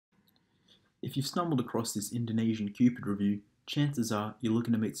If you've stumbled across this Indonesian Cupid review, chances are you're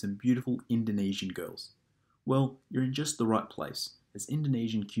looking to meet some beautiful Indonesian girls. Well, you're in just the right place, as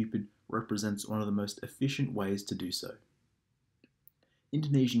Indonesian Cupid represents one of the most efficient ways to do so.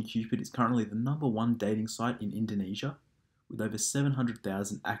 Indonesian Cupid is currently the #1 dating site in Indonesia, with over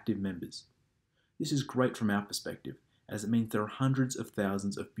 700,000 active members. This is great from our perspective, as it means there are hundreds of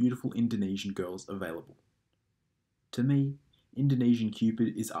thousands of beautiful Indonesian girls available. To me, Indonesian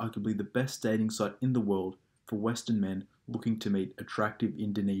Cupid is arguably the best dating site in the world for Western men looking to meet attractive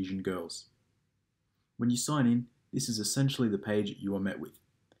Indonesian girls. When you sign in, this is essentially the page you are met with.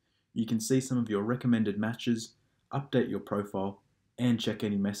 You can see some of your recommended matches, update your profile, and check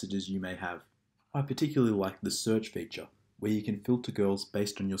any messages you may have. I particularly like the search feature, where you can filter girls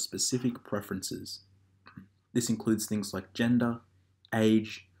based on your specific preferences. This includes things like gender,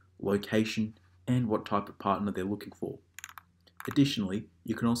 age, location, and what type of partner they're looking for. Additionally,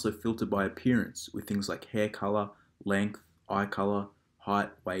 you can also filter by appearance with things like hair color, length, eye color,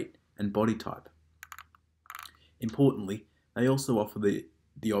 height, weight, and body type. Importantly, they also offer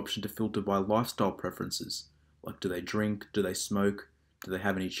the option to filter by lifestyle preferences, like do they drink, do they smoke, do they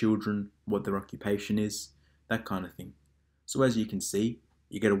have any children, what their occupation is, that kind of thing. So as you can see,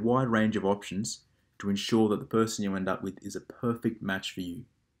 you get a wide range of options to ensure that the person you end up with is a perfect match for you.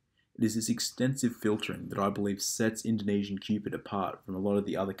 It is this extensive filtering that I believe sets Indonesian Cupid apart from a lot of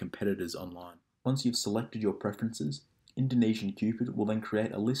the other competitors online. Once you've selected your preferences, Indonesian Cupid will then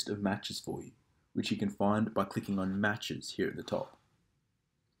create a list of matches for you, which you can find by clicking on Matches here at the top.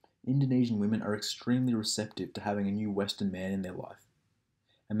 Indonesian women are extremely receptive to having a new Western man in their life.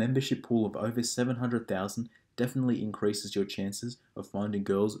 A membership pool of over 700,000 definitely increases your chances of finding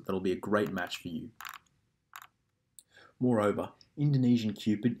girls that'll be a great match for you. Moreover, Indonesian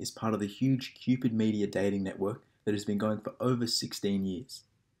Cupid is part of the huge Cupid Media dating network that has been going for over 16 years.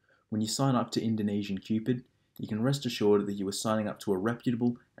 When you sign up to Indonesian Cupid, you can rest assured that you are signing up to a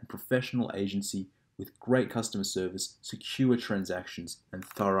reputable and professional agency with great customer service, secure transactions, and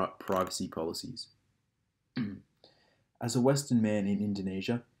thorough privacy policies. As a Western man in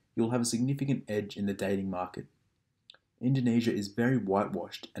Indonesia, you'll have a significant edge in the dating market. Indonesia is very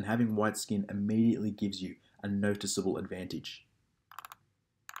whitewashed, and having white skin immediately gives you a noticeable advantage.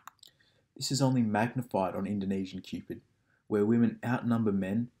 This is only magnified on Indonesian Cupid, where women outnumber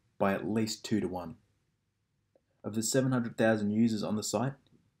men by at least 2 to 1. Of the 700,000 users on the site,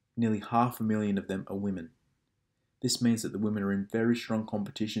 nearly 500,000 of them are women. This means that the women are in very strong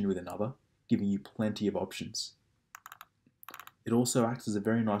competition with another, giving you plenty of options. It also acts as a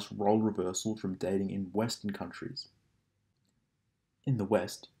very nice role reversal from dating in Western countries. In the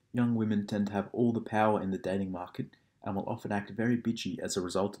West, young women tend to have all the power in the dating market and will often act very bitchy as a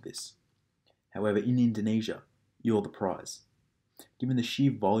result of this. However, in Indonesia, you're the prize. Given the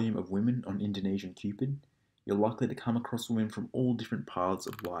sheer volume of women on Indonesian Cupid, you're likely to come across women from all different paths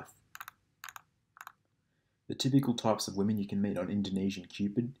of life. The typical types of women you can meet on Indonesian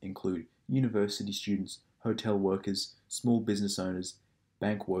Cupid include university students, hotel workers, small business owners,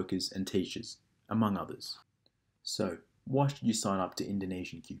 bank workers, and teachers, among others. So, why should you sign up to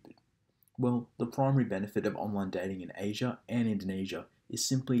Indonesian Cupid? Well, the primary benefit of online dating in Asia and Indonesia is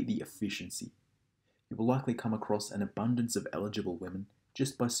simply the efficiency. You will likely come across an abundance of eligible women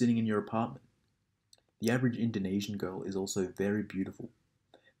just by sitting in your apartment. The average Indonesian girl is also very beautiful.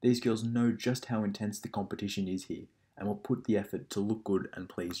 These girls know just how intense the competition is here and will put the effort to look good and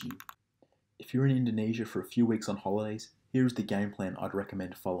please you. If you're in Indonesia for a few weeks on holidays, here is the game plan I'd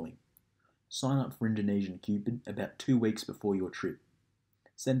recommend following. Sign up for Indonesian Cupid about 2 weeks before your trip.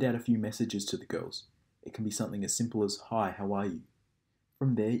 Send out a few messages to the girls. It can be something as simple as, "Hi, how are you?"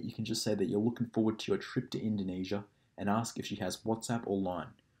 From there, you can just say that you're looking forward to your trip to Indonesia and ask if she has WhatsApp or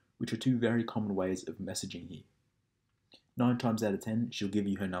Line, which are 2 very common ways of messaging here. 9 times out of 10, she'll give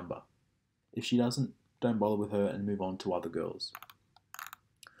you her number. If she doesn't, don't bother with her and move on to other girls.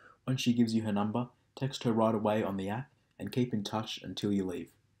 Once she gives you her number, text her right away on the app and keep in touch until you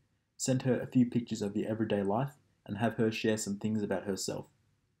leave. Send her a few pictures of your everyday life and have her share some things about herself.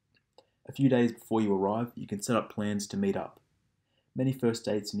 A few days before you arrive, you can set up plans to meet up. Many first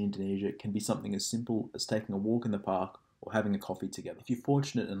dates in Indonesia can be something as simple as taking a walk in the park or having a coffee together. If you're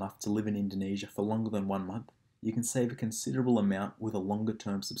fortunate enough to live in Indonesia for longer than 1 month, you can save a considerable amount with a longer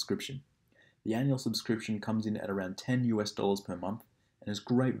term subscription. The annual subscription comes in at around $10 per month and is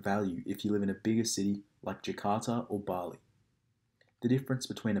great value if you live in a bigger city like Jakarta or Bali. The difference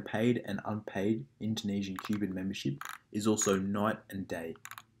between a paid and unpaid Indonesian Cupid membership is also night and day.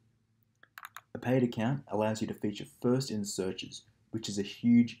 A paid account allows you to feature first in searches, which is a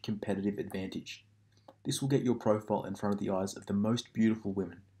huge competitive advantage. This will get your profile in front of the eyes of the most beautiful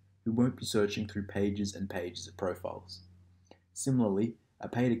women, who won't be searching through pages and pages of profiles. Similarly, a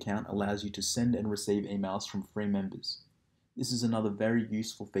paid account allows you to send and receive emails from free members. This is another very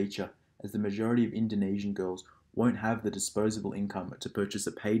useful feature, as the majority of Indonesian girls won't have the disposable income to purchase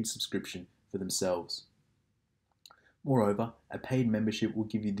a paid subscription for themselves. Moreover, a paid membership will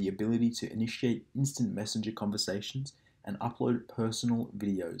give you the ability to initiate instant messenger conversations and upload personal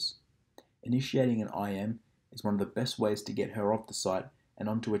videos. Initiating an IM is one of the best ways to get her off the site and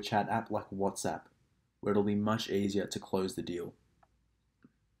onto a chat app like WhatsApp, where it'll be much easier to close the deal.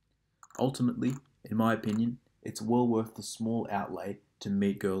 Ultimately, in my opinion, it's well worth the small outlay to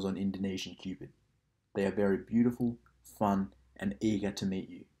meet girls on Indonesian Cupid. They are very beautiful, fun, and eager to meet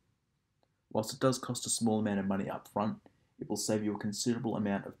you. Whilst it does cost a small amount of money up front, it will save you a considerable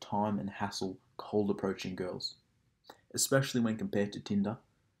amount of time and hassle cold approaching girls. Especially when compared to Tinder,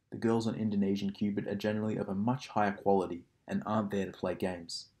 the girls on Indonesian Cupid are generally of a much higher quality and aren't there to play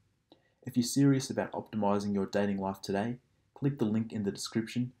games. If you're serious about optimizing your dating life today, click the link in the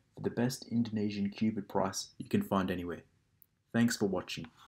description for the best Indonesian Cupid price you can find anywhere. Thanks for watching.